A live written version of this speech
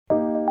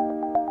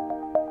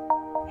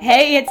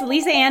Hey, it's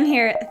Lisa Ann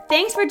here.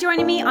 Thanks for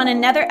joining me on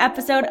another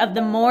episode of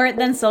the More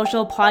Than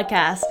Social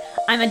podcast.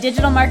 I'm a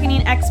digital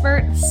marketing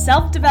expert,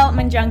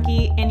 self-development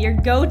junkie, and your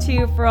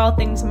go-to for all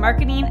things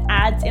marketing,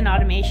 ads, and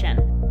automation.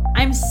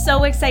 I'm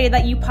so excited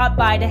that you popped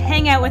by to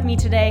hang out with me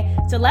today,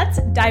 so let's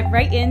dive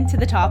right into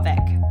the topic.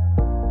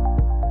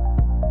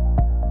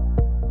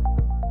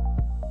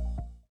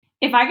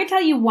 If I could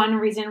tell you one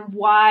reason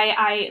why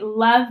I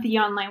love the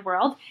online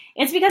world,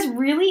 it's because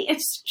really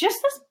it's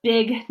just this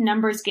big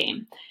numbers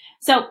game.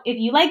 So if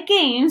you like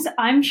games,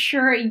 I'm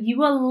sure you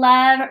will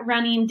love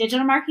running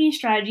digital marketing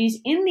strategies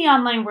in the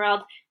online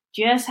world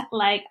just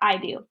like I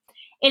do.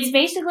 It's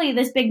basically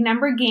this big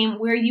number game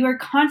where you are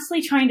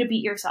constantly trying to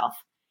beat yourself.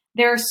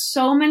 There are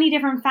so many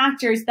different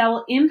factors that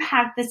will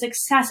impact the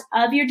success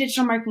of your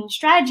digital marketing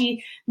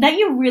strategy that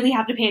you really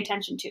have to pay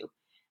attention to.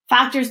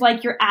 Factors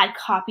like your ad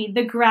copy,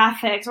 the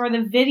graphics, or the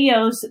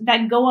videos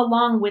that go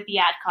along with the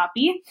ad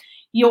copy,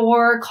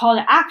 your call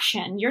to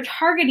action, your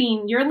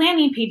targeting, your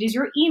landing pages,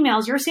 your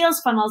emails, your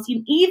sales funnels,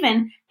 and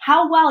even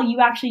how well you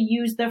actually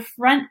use the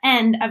front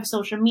end of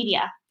social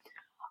media.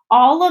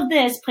 All of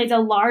this plays a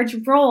large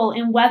role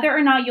in whether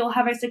or not you'll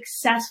have a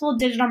successful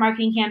digital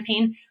marketing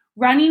campaign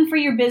running for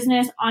your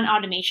business on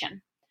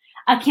automation.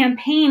 A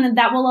campaign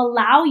that will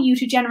allow you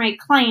to generate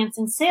clients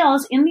and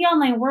sales in the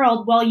online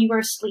world while you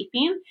are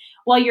sleeping,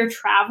 while you're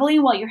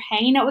traveling, while you're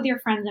hanging out with your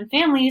friends and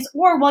families,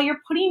 or while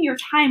you're putting your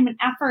time and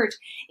effort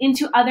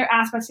into other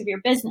aspects of your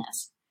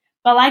business.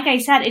 But like I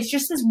said, it's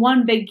just this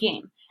one big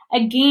game,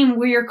 a game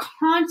where you're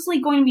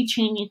constantly going to be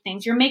changing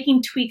things. You're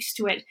making tweaks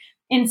to it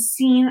and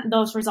seeing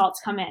those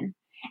results come in.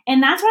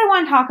 And that's what I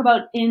want to talk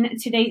about in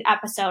today's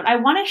episode. I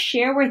want to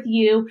share with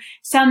you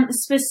some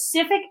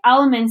specific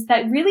elements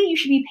that really you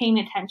should be paying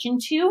attention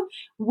to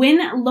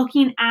when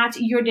looking at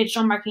your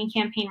digital marketing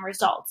campaign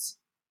results.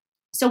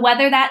 So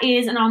whether that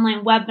is an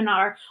online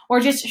webinar or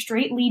just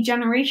straight lead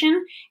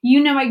generation,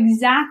 you know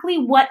exactly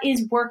what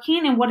is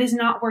working and what is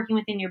not working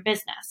within your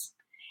business.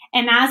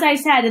 And as I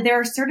said,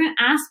 there are certain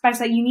aspects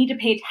that you need to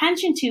pay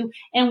attention to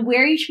and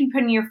where you should be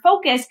putting your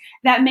focus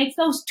that makes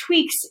those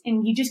tweaks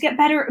and you just get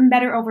better and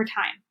better over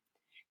time.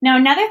 Now,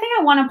 another thing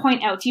I want to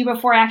point out to you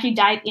before I actually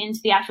dive into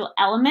the actual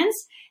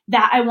elements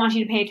that I want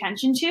you to pay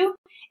attention to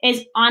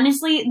is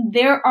honestly,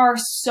 there are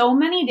so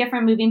many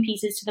different moving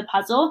pieces to the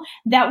puzzle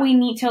that we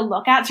need to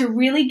look at to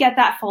really get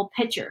that full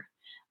picture.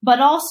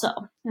 But also,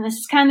 and this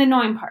is kind of the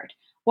annoying part,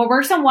 what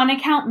works on one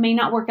account may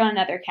not work on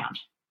another account.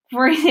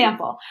 For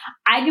example,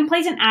 I can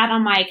place an ad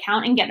on my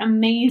account and get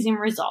amazing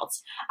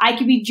results. I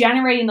could be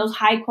generating those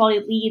high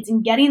quality leads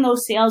and getting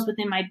those sales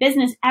within my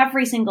business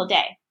every single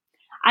day.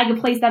 I could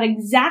place that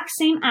exact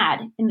same ad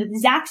in the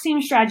exact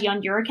same strategy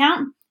on your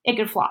account. It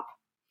could flop.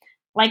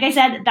 Like I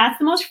said, that's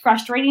the most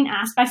frustrating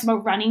aspects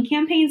about running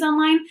campaigns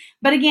online.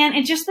 But again,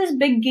 it's just this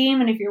big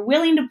game. And if you're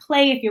willing to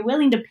play, if you're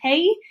willing to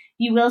pay,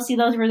 you will see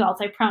those results.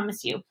 I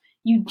promise you.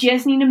 You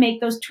just need to make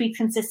those tweaks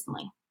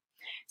consistently.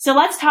 So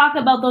let's talk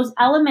about those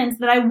elements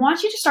that I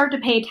want you to start to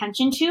pay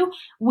attention to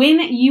when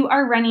you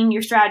are running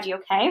your strategy,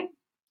 okay?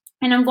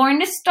 And I'm going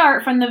to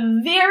start from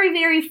the very,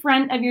 very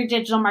front of your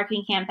digital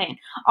marketing campaign,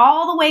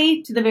 all the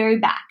way to the very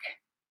back.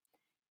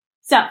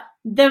 So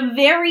the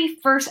very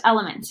first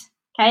element,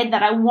 okay,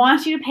 that I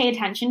want you to pay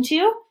attention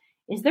to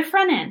is the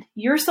front end,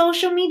 your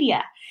social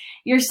media.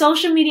 Your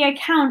social media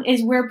account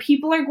is where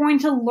people are going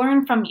to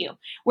learn from you,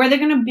 where they're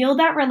going to build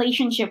that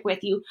relationship with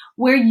you,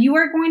 where you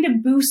are going to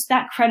boost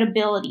that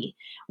credibility,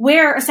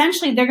 where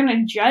essentially they're going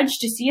to judge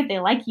to see if they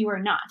like you or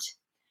not.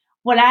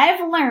 What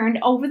I've learned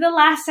over the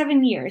last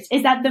 7 years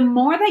is that the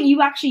more that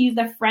you actually use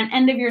the front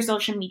end of your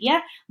social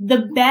media,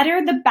 the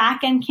better the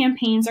back end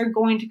campaigns are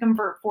going to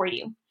convert for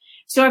you.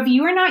 So if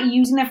you are not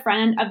using the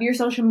front end of your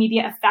social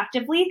media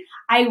effectively,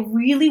 I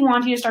really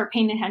want you to start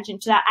paying attention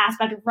to that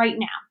aspect right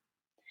now.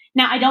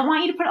 Now, I don't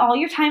want you to put all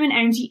your time and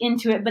energy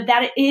into it, but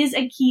that is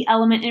a key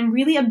element and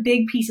really a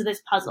big piece of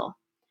this puzzle.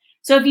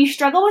 So if you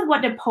struggle with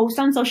what to post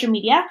on social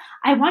media,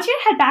 I want you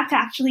to head back to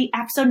actually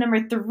episode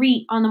number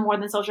 3 on the More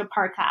Than Social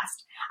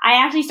podcast. I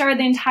actually started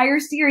the entire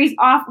series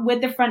off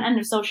with the front end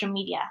of social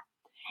media.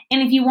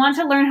 And if you want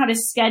to learn how to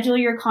schedule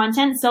your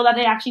content so that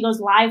it actually goes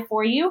live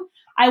for you,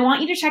 I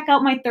want you to check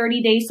out my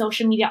 30-day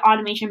social media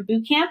automation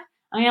bootcamp.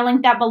 I'm going to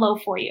link that below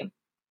for you.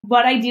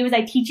 What I do is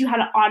I teach you how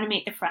to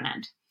automate the front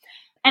end.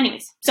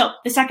 Anyways, so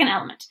the second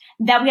element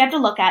that we have to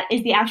look at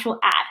is the actual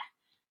ad.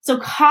 So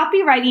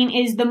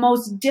copywriting is the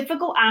most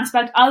difficult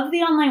aspect of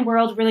the online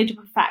world really to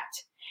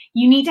perfect.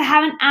 You need to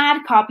have an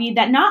ad copy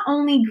that not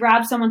only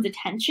grabs someone's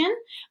attention,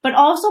 but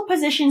also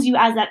positions you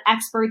as that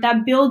expert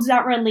that builds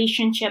that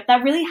relationship,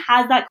 that really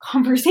has that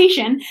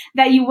conversation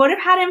that you would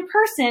have had in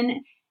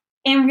person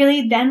and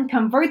really then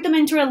convert them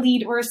into a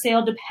lead or a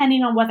sale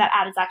depending on what that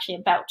ad is actually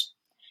about.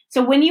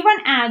 So when you run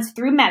ads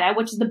through Meta,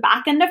 which is the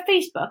back end of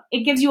Facebook,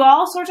 it gives you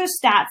all sorts of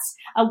stats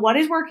of what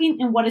is working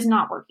and what is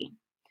not working.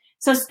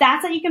 So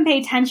stats that you can pay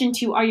attention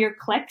to are your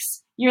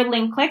clicks, your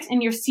link clicks,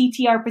 and your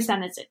CTR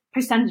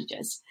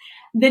percentages.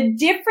 The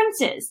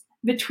differences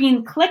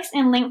between clicks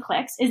and link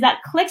clicks is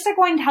that clicks are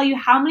going to tell you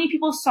how many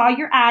people saw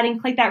your ad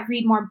and clicked that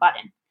read more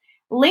button.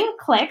 Link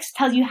clicks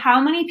tells you how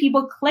many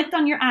people clicked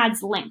on your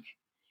ad's link.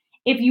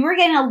 If you were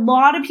getting a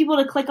lot of people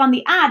to click on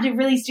the ad to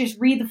really just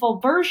read the full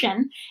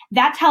version,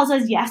 that tells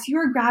us, yes, you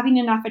are grabbing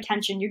enough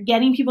attention. You're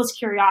getting people's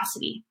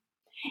curiosity.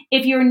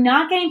 If you're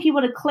not getting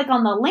people to click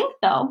on the link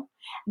though,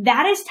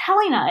 that is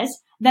telling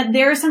us that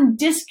there is some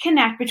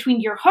disconnect between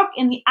your hook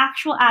and the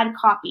actual ad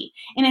copy,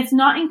 and it's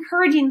not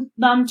encouraging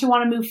them to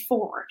want to move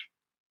forward.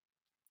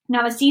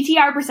 Now, the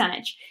CTR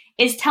percentage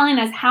is telling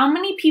us how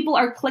many people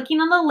are clicking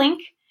on the link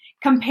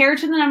compared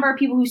to the number of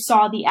people who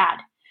saw the ad.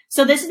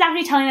 So this is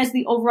actually telling us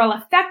the overall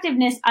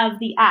effectiveness of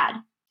the ad.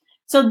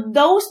 So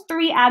those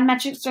 3 ad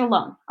metrics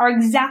alone are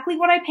exactly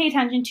what I pay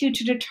attention to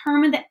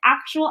determine the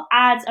actual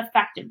ad's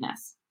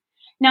effectiveness.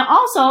 Now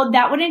also,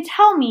 that wouldn't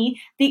tell me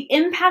the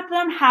impact that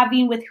I'm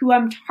having with who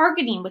I'm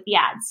targeting with the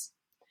ads.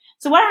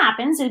 So what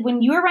happens is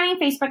when you are running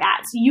Facebook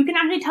ads, you can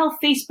actually tell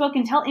Facebook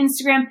and tell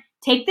Instagram,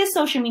 take this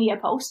social media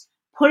post,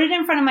 put it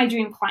in front of my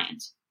dream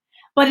client.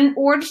 But in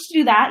order to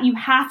do that, you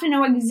have to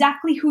know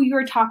exactly who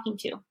you're talking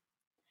to.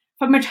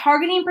 From a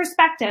targeting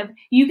perspective,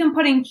 you can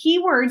put in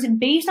keywords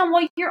based on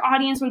what your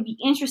audience would be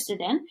interested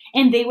in,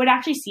 and they would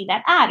actually see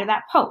that ad or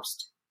that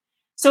post.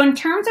 So in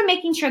terms of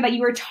making sure that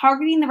you are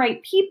targeting the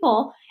right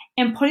people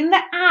and putting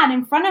the ad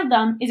in front of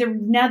them is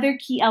another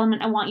key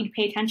element I want you to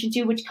pay attention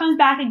to, which comes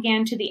back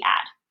again to the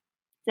ad.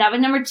 So that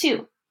was number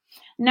 2.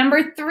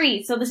 Number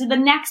 3, so this is the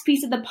next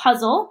piece of the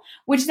puzzle,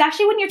 which is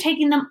actually when you're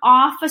taking them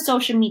off of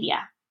social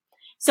media.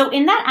 So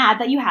in that ad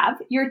that you have,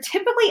 you're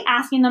typically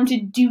asking them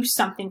to do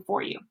something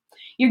for you.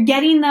 You're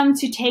getting them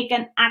to take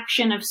an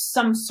action of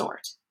some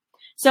sort.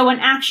 So an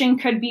action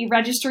could be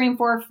registering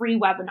for a free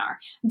webinar,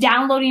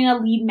 downloading a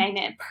lead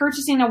magnet,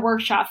 purchasing a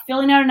workshop,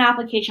 filling out an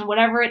application,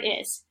 whatever it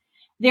is.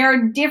 There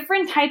are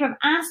different type of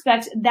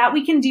aspects that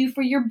we can do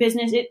for your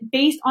business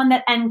based on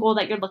that end goal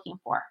that you're looking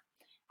for.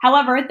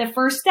 However, the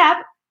first step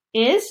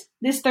is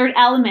this third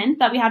element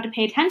that we have to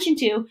pay attention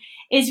to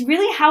is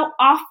really how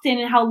often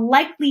and how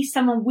likely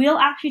someone will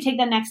actually take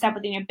that next step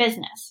within your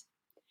business.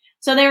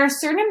 So there are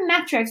certain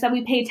metrics that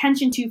we pay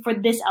attention to for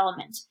this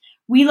element.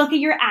 We look at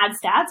your ad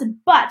stats,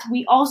 but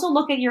we also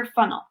look at your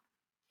funnel.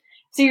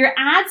 So your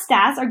ad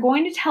stats are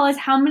going to tell us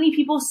how many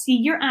people see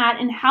your ad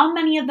and how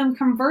many of them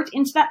convert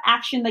into that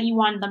action that you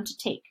wanted them to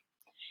take.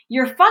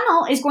 Your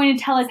funnel is going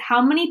to tell us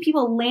how many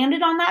people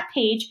landed on that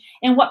page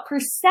and what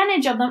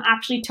percentage of them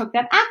actually took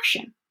that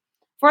action.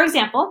 For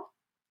example,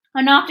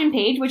 an opt-in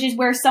page, which is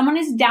where someone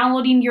is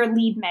downloading your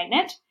lead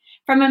magnet,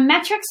 from a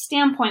metric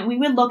standpoint, we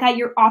would look at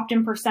your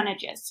opt-in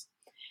percentages.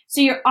 So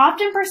your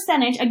opt-in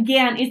percentage,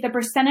 again, is the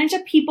percentage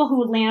of people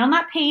who land on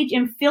that page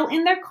and fill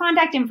in their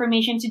contact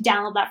information to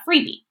download that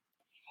freebie.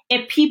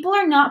 If people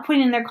are not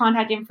putting in their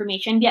contact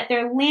information, yet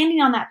they're landing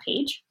on that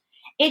page,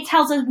 it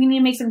tells us we need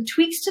to make some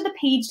tweaks to the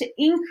page to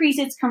increase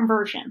its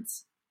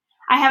conversions.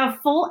 I have a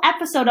full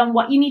episode on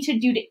what you need to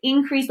do to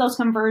increase those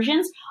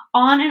conversions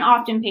on an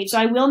opt-in page. So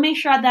I will make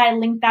sure that I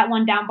link that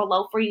one down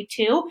below for you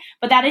too.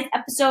 But that is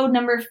episode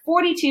number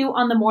 42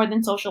 on the More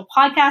Than Social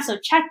podcast. So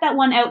check that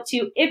one out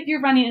too if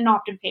you're running an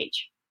opt-in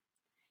page.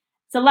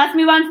 So let's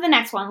move on to the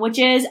next one, which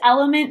is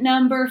element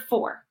number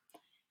 4.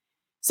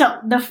 So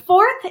the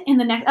fourth in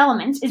the next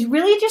element is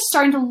really just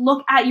starting to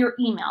look at your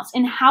emails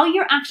and how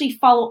you actually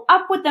follow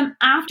up with them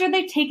after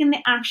they've taken the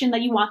action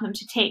that you want them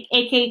to take,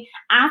 aka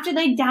after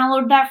they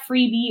download that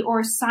freebie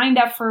or signed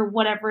up for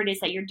whatever it is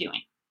that you're doing.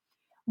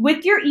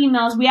 With your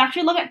emails, we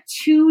actually look at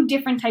 2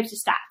 different types of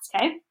stats,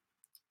 okay?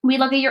 We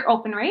look at your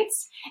open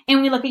rates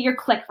and we look at your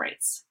click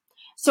rates.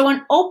 So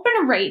an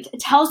open rate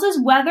tells us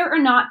whether or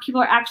not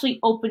people are actually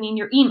opening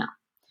your email.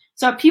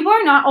 So if people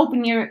are not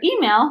opening your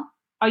email,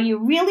 are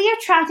you really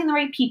attracting the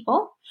right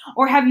people,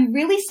 or have you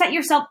really set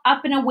yourself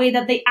up in a way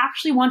that they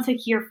actually want to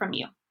hear from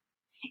you?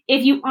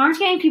 If you aren't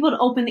getting people to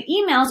open the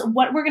emails,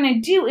 what we're going to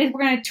do is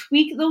we're going to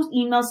tweak those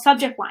email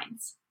subject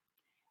lines.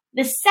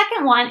 The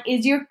second one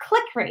is your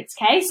click rates,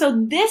 okay?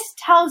 So this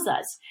tells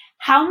us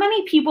how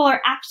many people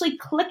are actually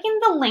clicking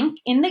the link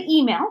in the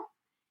email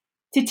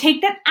to take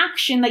that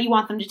action that you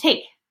want them to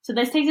take. So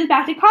this takes us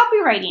back to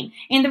copywriting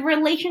and the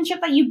relationship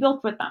that you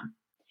built with them.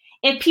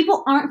 If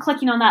people aren't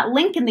clicking on that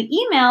link in the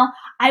email,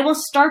 I will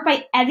start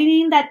by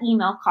editing that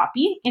email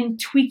copy and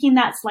tweaking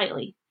that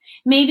slightly.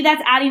 Maybe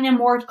that's adding in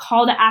more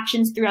call to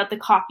actions throughout the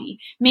copy.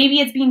 Maybe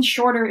it's being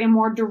shorter and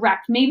more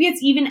direct. Maybe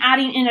it's even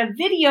adding in a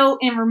video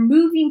and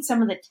removing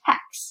some of the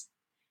text.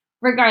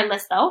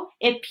 Regardless though,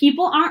 if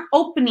people aren't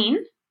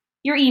opening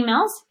your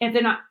emails, if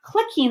they're not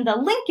clicking the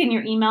link in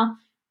your email,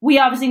 we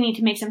obviously need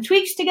to make some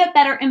tweaks to get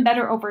better and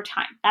better over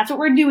time. That's what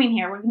we're doing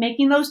here. We're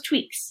making those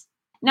tweaks.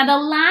 Now,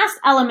 the last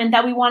element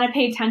that we want to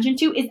pay attention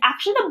to is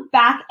actually the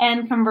back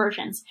end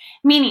conversions,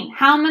 meaning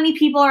how many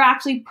people are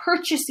actually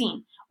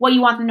purchasing what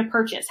you want them to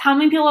purchase, how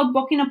many people are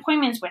booking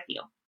appointments with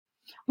you.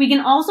 We can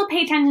also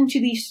pay attention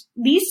to these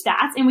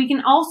stats, and we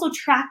can also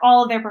track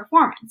all of their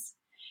performance.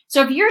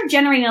 So if you're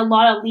generating a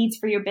lot of leads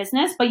for your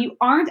business, but you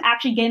aren't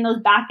actually getting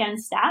those back end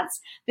stats,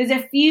 there's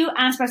a few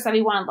aspects that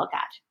we want to look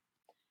at.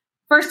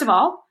 First of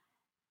all,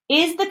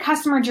 is the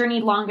customer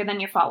journey longer than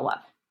your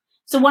follow-up?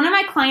 So one of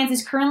my clients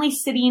is currently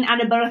sitting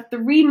at about a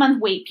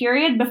 3-month wait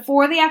period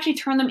before they actually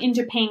turn them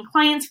into paying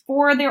clients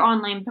for their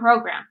online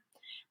program.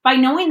 By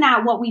knowing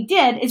that, what we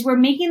did is we're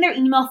making their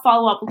email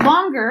follow-up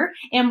longer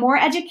and more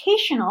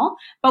educational,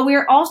 but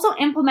we're also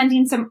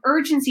implementing some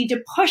urgency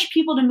to push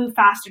people to move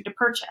faster to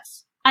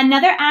purchase.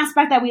 Another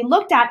aspect that we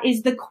looked at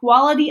is the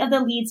quality of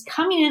the leads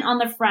coming in on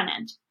the front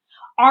end.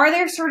 Are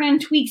there certain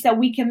tweaks that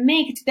we can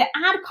make to the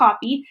ad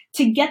copy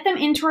to get them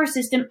into our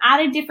system at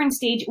a different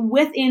stage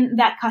within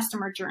that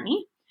customer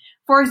journey?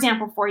 For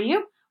example, for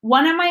you,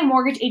 one of my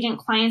mortgage agent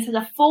clients has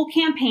a full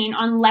campaign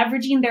on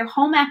leveraging their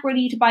home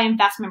equity to buy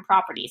investment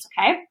properties,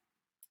 okay?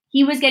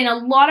 He was getting a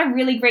lot of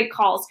really great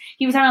calls.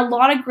 He was having a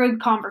lot of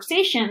good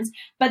conversations,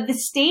 but the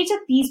stage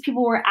that these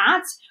people were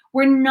at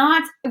were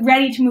not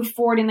ready to move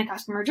forward in the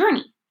customer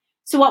journey.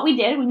 So what we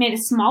did, we made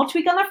a small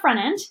tweak on the front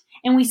end,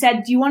 and we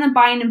said, do you want to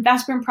buy an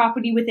investment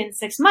property within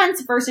 6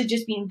 months versus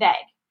just being vague?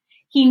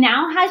 He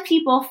now has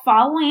people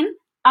following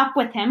up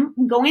with him,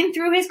 going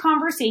through his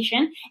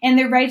conversation, and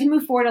they're ready to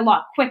move forward a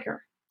lot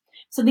quicker.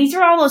 So these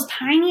are all those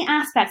tiny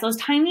aspects, those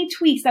tiny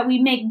tweaks that we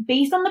make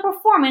based on the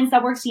performance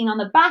that we're seeing on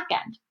the back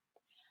end.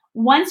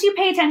 Once you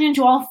pay attention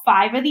to all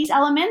 5 of these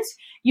elements,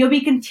 you'll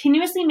be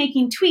continuously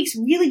making tweaks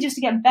really just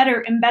to get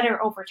better and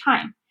better over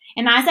time.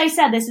 And as I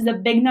said, this is a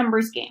big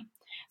numbers game.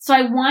 So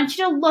I want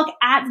you to look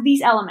at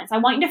these elements. I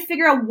want you to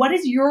figure out what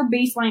is your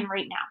baseline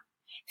right now.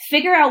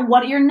 Figure out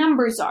what your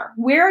numbers are.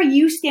 Where are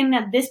you standing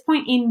at this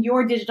point in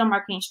your digital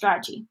marketing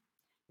strategy?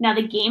 Now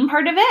the game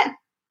part of it,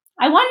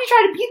 I want you to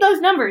try to beat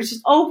those numbers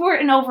just over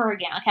and over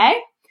again, okay?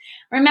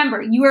 Remember,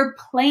 you are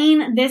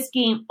playing this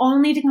game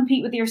only to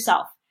compete with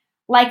yourself.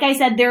 Like I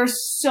said, there are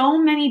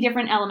so many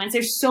different elements.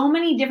 There's so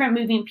many different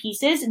moving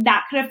pieces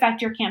that could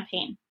affect your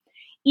campaign.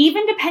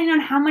 Even depending on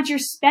how much you're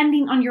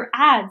spending on your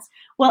ads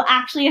will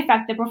actually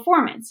affect the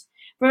performance.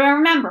 But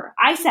remember,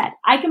 I said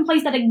I can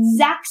place that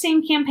exact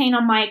same campaign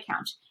on my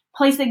account,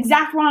 place the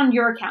exact one on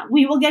your account.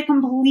 We will get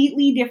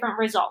completely different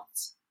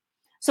results.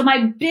 So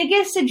my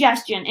biggest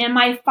suggestion and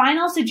my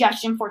final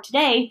suggestion for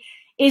today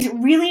is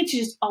really to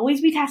just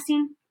always be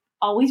testing,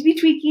 always be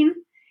tweaking.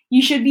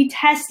 You should be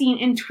testing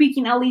and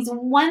tweaking at least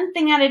one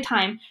thing at a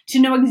time to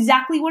know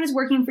exactly what is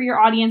working for your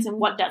audience and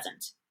what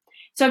doesn't.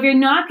 So if you're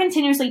not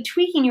continuously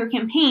tweaking your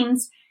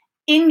campaigns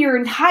in your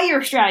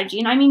entire strategy,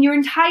 and I mean your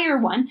entire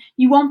one,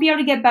 you won't be able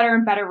to get better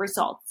and better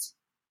results.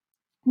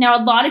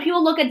 Now, a lot of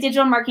people look at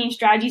digital marketing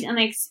strategies and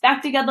they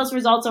expect to get those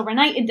results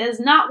overnight. It does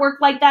not work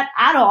like that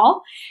at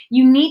all.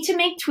 You need to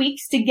make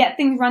tweaks to get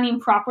things running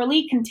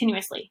properly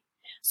continuously.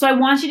 So I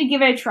want you to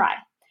give it a try.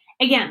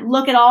 Again,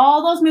 look at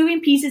all those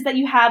moving pieces that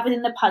you have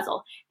within the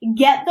puzzle.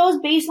 Get those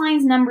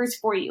baselines numbers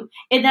for you.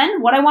 And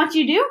then what I want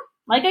you to do,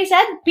 like I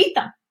said, beat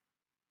them.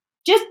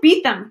 Just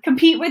beat them.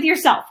 Compete with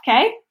yourself,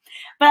 okay?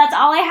 But that's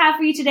all I have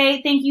for you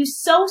today. Thank you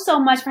so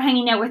much for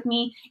hanging out with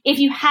me. If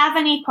you have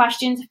any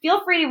questions,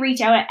 feel free to reach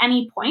out at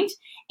any point.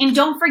 And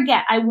don't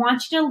forget, I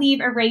want you to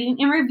leave a rating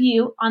and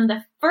review on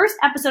the first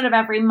episode of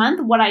every month.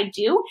 What I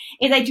do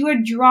is I do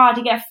a draw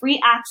to get free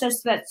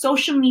access to that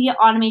social media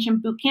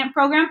automation bootcamp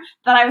program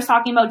that I was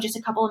talking about just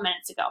a couple of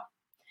minutes ago.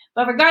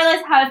 But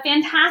regardless, have a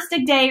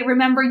fantastic day.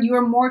 Remember, you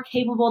are more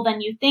capable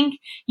than you think.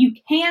 You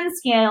can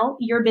scale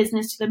your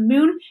business to the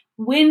moon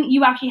when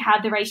you actually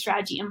have the right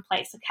strategy in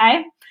place,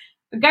 okay?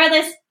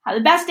 Regardless, have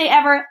the best day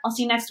ever. I'll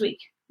see you next week.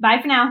 Bye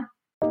for now.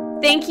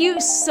 Thank you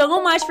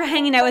so much for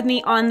hanging out with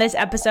me on this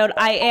episode.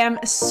 I am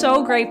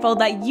so grateful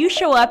that you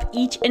show up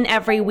each and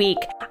every week.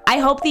 I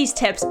hope these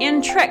tips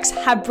and tricks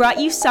have brought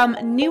you some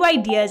new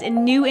ideas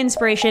and new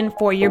inspiration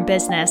for your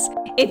business.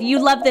 If you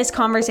love this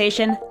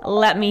conversation,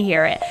 let me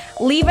hear it.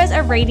 Leave us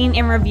a rating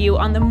and review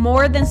on the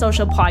More Than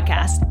Social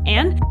podcast.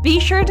 And be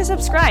sure to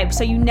subscribe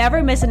so you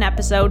never miss an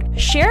episode.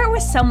 Share it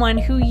with someone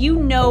who you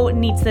know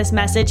needs this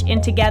message.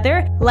 And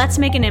together, let's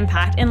make an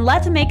impact and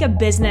let's make a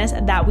business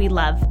that we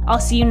love. I'll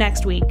see you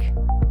next week.